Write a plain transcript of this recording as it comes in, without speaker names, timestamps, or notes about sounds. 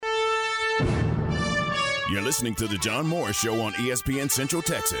You're listening to The John Morris Show on ESPN Central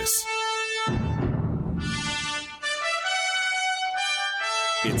Texas.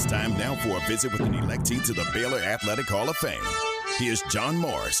 It's time now for a visit with an electee to the Baylor Athletic Hall of Fame. Here's John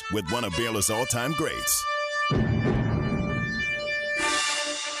Morris with one of Baylor's all-time greats.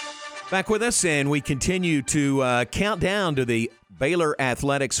 Back with us, and we continue to count down to the Baylor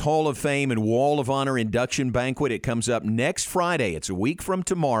Athletics Hall of Fame and Wall of Honor induction banquet. It comes up next Friday. It's a week from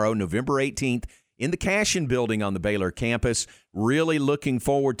tomorrow, November 18th, in the Cashin Building on the Baylor campus. Really looking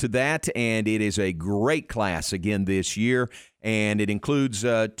forward to that, and it is a great class again this year, and it includes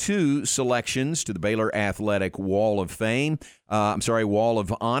 2 selections to the Baylor Athletic Wall of Fame. Wall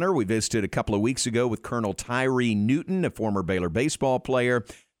of Honor. We visited a couple of weeks ago with Colonel Tyree Newton, a former Baylor baseball player.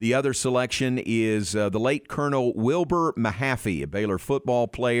 The other selection is the late Colonel Wilbur Mahaffey, a Baylor football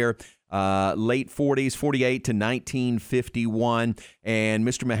player, late 40s, 48 to 1951. And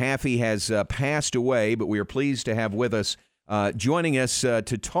Mr. Mahaffey has passed away, but we are pleased to have with us, joining us to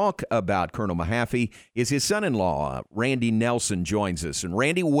talk about Colonel Mahaffey, is his son-in-law, Randy Nelson, joins us. And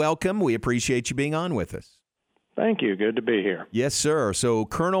Randy, welcome. We appreciate you being on with us. Thank you. Good to be here. Yes, sir. So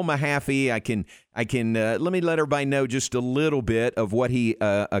Colonel Mahaffey, I can let me let everybody know just a little bit of what he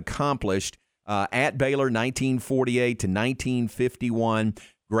accomplished at Baylor, 1948 to 1951.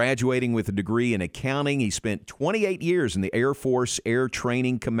 Graduating with a degree in accounting, he spent 28 years in the Air Force Air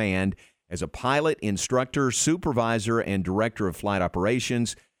Training Command as a pilot, instructor, supervisor, and director of flight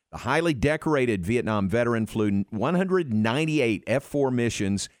operations. The highly decorated Vietnam veteran flew 198 F-4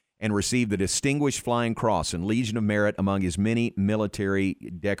 missions and received the Distinguished Flying Cross and Legion of Merit among his many military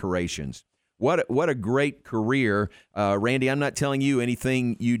decorations. What a great career. Randy, I'm not telling you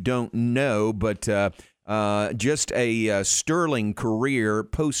anything you don't know, but just a sterling career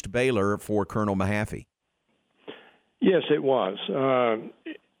post-Baylor for Colonel Mahaffey. Yes, it was.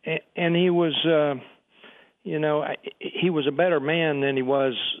 And he was, he was a better man than he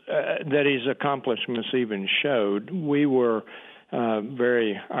was, that his accomplishments even showed.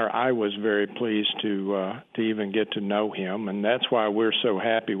 I was very pleased to even get to know him, and that's why we're so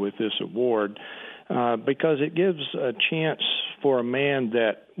happy with this award, because it gives a chance for a man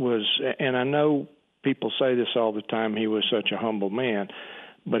that was, and I know people say this all the time, he was such a humble man,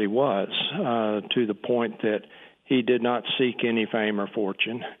 but he was, to the point that he did not seek any fame or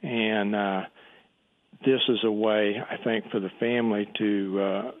fortune, and this is a way, I think, for the family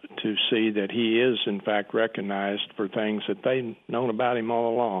to see that he is, in fact, recognized for things that they've known about him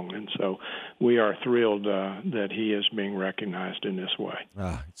all along. And so we are thrilled that he is being recognized in this way.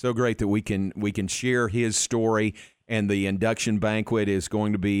 It's so great that we can share his story, and the induction banquet is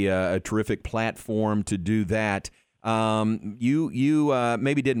going to be a terrific platform to do that. You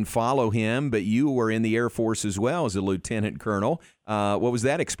maybe didn't follow him, but you were in the Air Force as well as a lieutenant colonel. What was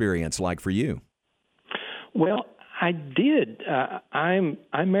that experience like for you? Well, I did.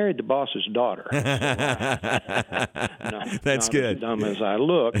 I married the boss's daughter. That's good. As dumb as I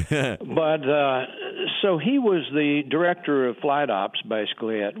look. But so he was the director of flight ops,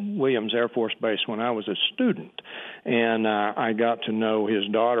 basically, at Williams Air Force Base when I was a student. And I got to know his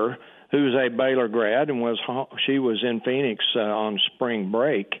daughter, who's a Baylor grad, and she was in Phoenix on spring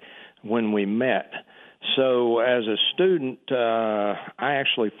break when we met. So as a student, I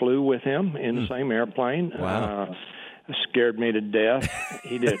actually flew with him in the same airplane. Wow. Scared me to death.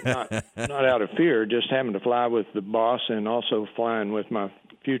 He did not out of fear, just having to fly with the boss and also flying with my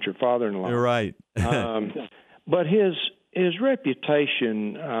future father-in-law. You're right. But his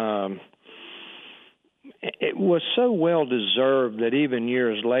reputation, it was so well deserved that even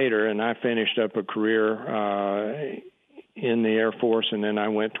years later, and I finished up a career in the Air Force, and then I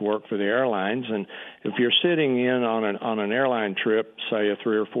went to work for the airlines. And if you're sitting in on an airline trip, say a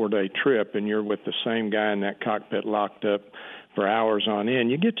 3 or 4 day trip, and you're with the same guy in that cockpit locked up for hours on end,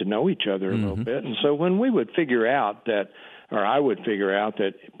 you get to know each other a little bit. And so when we would figure out that, or I would figure out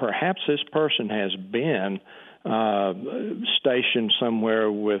that perhaps this person has been stationed somewhere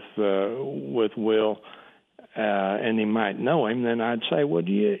with Will, and he might know him, then I'd say, well,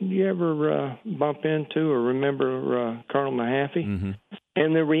 do you ever bump into or remember Colonel Mahaffey? Mm-hmm.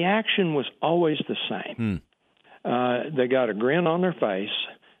 And the reaction was always the same. They got a grin on their face,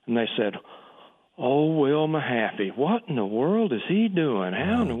 and they said, oh, Will Mahaffey, what in the world is he doing?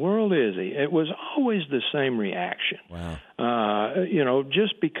 How in the world is he? It was always the same reaction. Wow.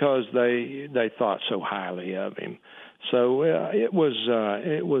 Just because they thought so highly of him. So it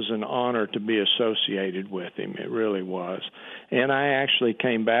was an honor to be associated with him. It really was. And I actually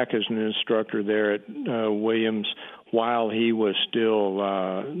came back as an instructor there at Williams while he was still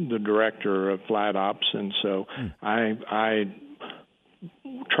the director of flight ops. And so I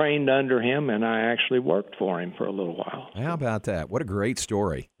trained under him, and I actually worked for him for a little while. How about that? What a great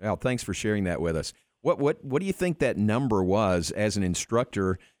story. Well, thanks for sharing that with us. What do you think that number was as an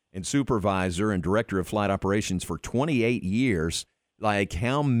instructor and supervisor and director of flight operations for 28 years? Like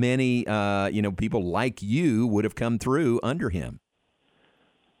how many people like you would have come through under him?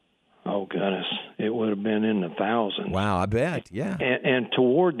 Oh, goodness. It would have been in the thousands. Wow, I bet, yeah. And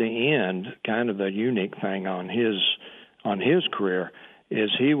toward the end, kind of the unique thing on his career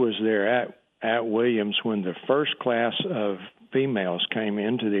is he was there at Williams when the first class of females came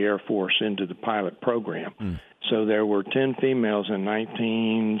into the Air Force, into the pilot program. So there were 10 females in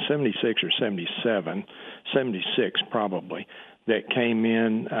 1976 or 76 probably, that came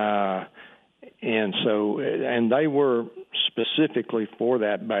in, and they were specifically for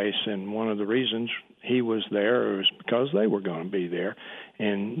that base, and one of the reasons he was there was because they were going to be there,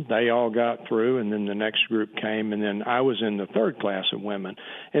 and they all got through, and then the next group came, and then I was in the third class of women,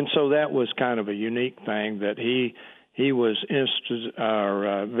 and so that was kind of a unique thing that he was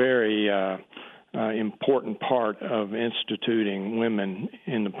very important part of instituting women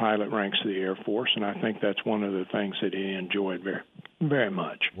in the pilot ranks of the Air Force, and I think that's one of the things that he enjoyed very, very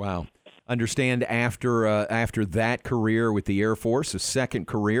much. Wow. Understand after that career with the Air Force, a second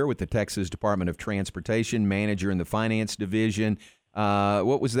career with the Texas Department of Transportation, manager in the finance division.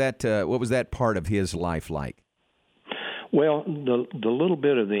 What was that part of his life like? Well, the little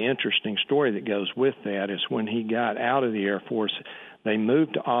bit of the interesting story that goes with that is when he got out of the Air Force, they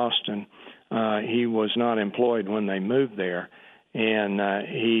moved to Austin. He was not employed when they moved there, and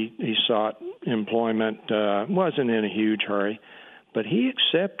he sought employment, wasn't in a huge hurry, but he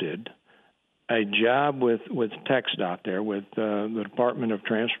accepted a job with TxDOT there, with the Department of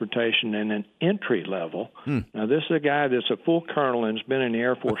Transportation, and an entry level. Now, this is a guy that's a full colonel and has been in the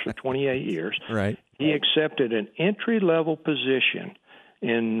Air Force for 28 years. Right. He accepted an entry-level position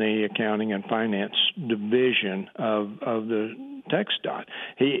in the accounting and finance division of the TxDOT.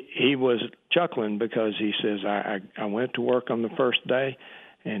 He was chuckling because he says, I went to work on the first day,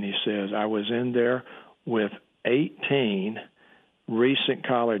 and he says, I was in there with 18 recent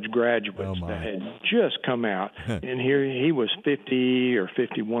college graduates that had just come out, and here he was 50 or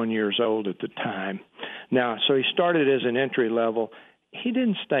 51 years old at the time. Now, so he started as an entry level. He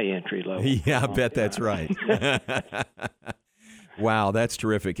didn't stay entry level. Yeah, I bet that's right. Wow, that's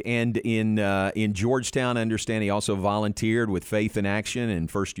terrific. And in Georgetown, I understand he also volunteered with Faith in Action and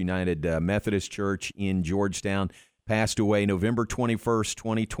First United Methodist Church in Georgetown. Passed away November 21st,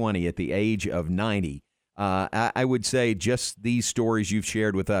 2020 at the age of 90. I would say just these stories you've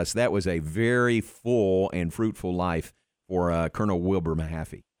shared with us, that was a very full and fruitful life for Colonel Wilbur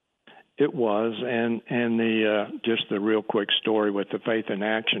Mahaffey. It was, and the just the real quick story with the Faith in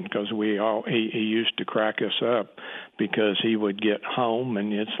Action, because he used to crack us up because he would get home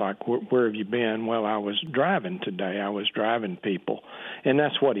and it's like, where have you been? Well, I was driving today. I was driving people, and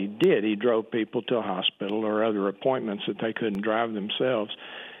that's what he did. He drove people to a hospital or other appointments that they couldn't drive themselves,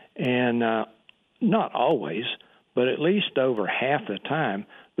 and not always, but at least over half the time,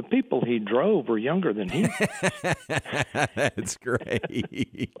 the people he drove were younger than he. That's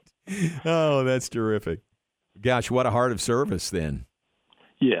great. Oh, that's terrific. Gosh, what a heart of service then.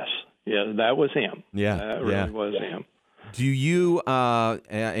 Yes. Yeah, that was him. Yeah. That really was him. Do you,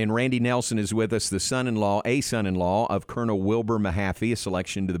 and Randy Nelson is with us, a son-in-law of Colonel Wilbur Mahaffey, a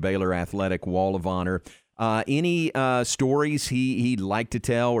selection to the Baylor Athletic Wall of Honor. Any stories he'd like to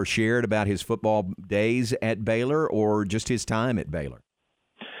tell or shared about his football days at Baylor or just his time at Baylor?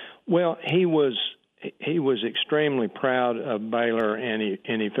 Well, he was extremely proud of Baylor, and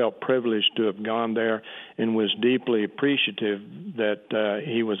he felt privileged to have gone there, and was deeply appreciative that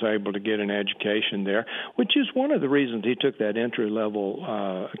he was able to get an education there, which is one of the reasons he took that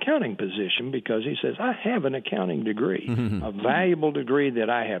entry-level accounting position, because he says, I have an accounting degree, a valuable degree that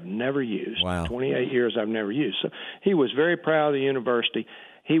I have never used. Wow. 28 years I've never used. So he was very proud of the university.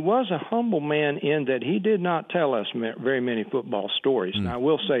 He was a humble man in that he did not tell us very many football stories. Now, I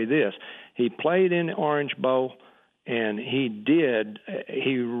will say this. He played in the Orange Bowl, and he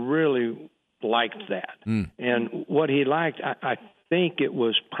really liked that. And what he liked, I think it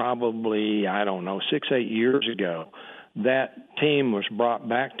was probably, 6-8 years ago, that team was brought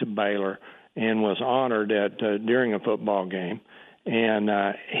back to Baylor and was honored during a football game. And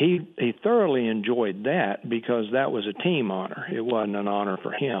he thoroughly enjoyed that because that was a team honor. It wasn't an honor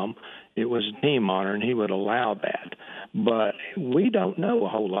for him. It was a team honor, and he would allow that. But we don't know a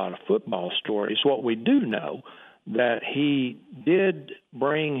whole lot of football stories. What we do know, that he did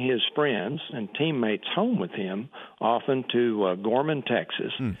bring his friends and teammates home with him, often to Gorman,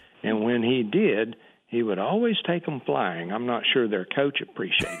 Texas. And when he did, he would always take them flying. I'm not sure their coach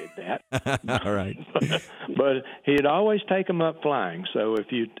appreciated that. All right. But he'd always take them up flying. So if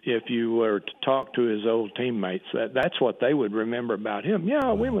you were to talk to his old teammates, that's what they would remember about him.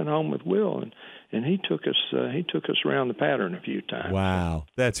 Yeah, we went home with Will, and he took us around the pattern a few times. Wow,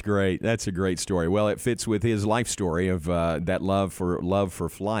 that's great. That's a great story. Well, it fits with his life story of that love for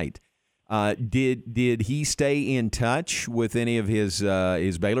flight. Did he stay in touch with any of his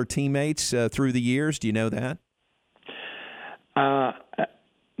Baylor teammates through the years? Do you know that?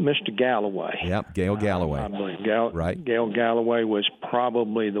 Mr. Galloway. Yep, Gail Galloway. I believe right. Gail Galloway was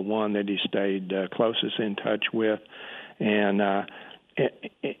probably the one that he stayed closest in touch with, and that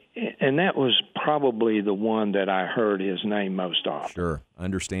was probably the one that I heard his name most often. Sure,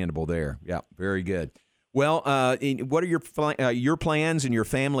 understandable there. Yeah, very good. Well, what are your plans and your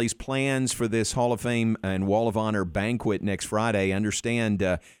family's plans for this Hall of Fame and Wall of Honor banquet next Friday? I understand,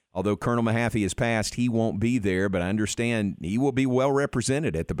 although Colonel Mahaffey has passed, he won't be there, but I understand he will be well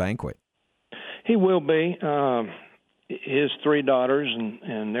represented at the banquet. He will be. His three daughters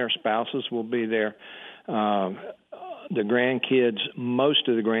and their spouses will be there. The grandkids, most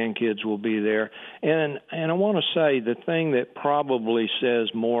of the grandkids will be there. And I want to say the thing that probably says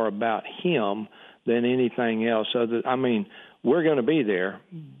more about him than anything else. We're going to be there,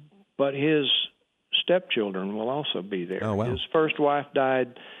 but his stepchildren will also be there. Oh, wow. His first wife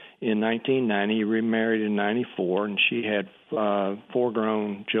died in 1990. He remarried in 94, and she had 4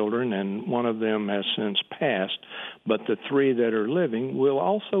 grown children, and one of them has since passed. But the 3 that are living will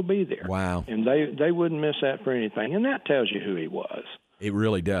also be there. Wow. And they wouldn't miss that for anything. And that tells you who he was. It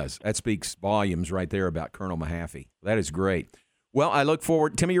really does. That speaks volumes right there about Colonel Mahaffey. That is great. Well, I look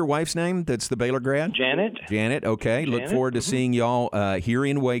forward. Tell me your wife's name. That's the Baylor grad. Janet. Okay. Look forward to seeing y'all here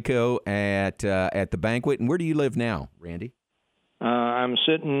in Waco at the banquet. And where do you live now, Randy? I'm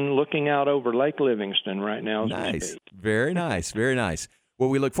sitting looking out over Lake Livingston right now. Nice. Very nice. Very nice. Well,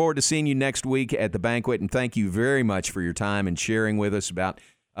 we look forward to seeing you next week at the banquet. And thank you very much for your time and sharing with us about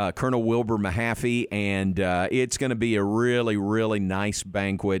Colonel Wilbur Mahaffey. And it's going to be a really, really nice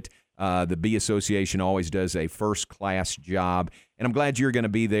banquet. The Bee Association always does a first-class job, and I'm glad you're going to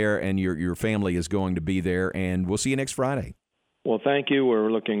be there and your family is going to be there, and we'll see you next Friday. Well, thank you.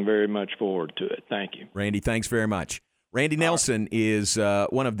 We're looking very much forward to it. Thank you. Randy, thanks very much. Randy Nelson is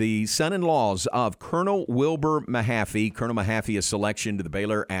one of the son-in-laws of Colonel Wilbur Mahaffey. Colonel Mahaffey is selection to the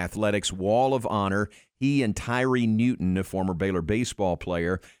Baylor Athletics Wall of Honor. He and Tyree Newton, a former Baylor baseball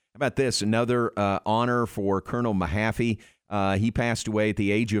player. How about this? Another honor for Colonel Mahaffey. He passed away at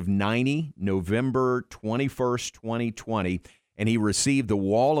the age of 90, November 21st, 2020, and he received the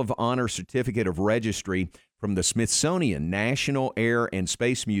Wall of Honor Certificate of Registry from the Smithsonian National Air and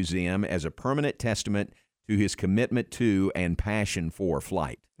Space Museum as a permanent testament to his commitment to and passion for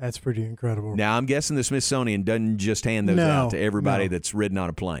flight. That's pretty incredible. Now, I'm guessing the Smithsonian doesn't just hand those out to everybody that's ridden on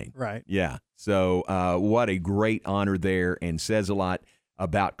a plane. Right. Yeah. So what a great honor there, and says a lot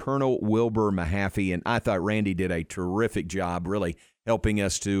about Colonel Wilbur Mahaffey. And I thought Randy did a terrific job really helping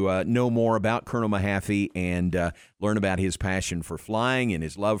us to know more about Colonel Mahaffey and learn about his passion for flying and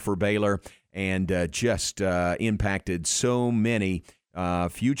his love for Baylor, and just impacted so many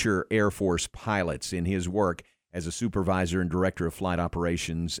future Air Force pilots in his work as a supervisor and director of flight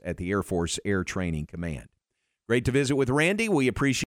operations at the Air Force Air Training Command. Great to visit with Randy. We appreciate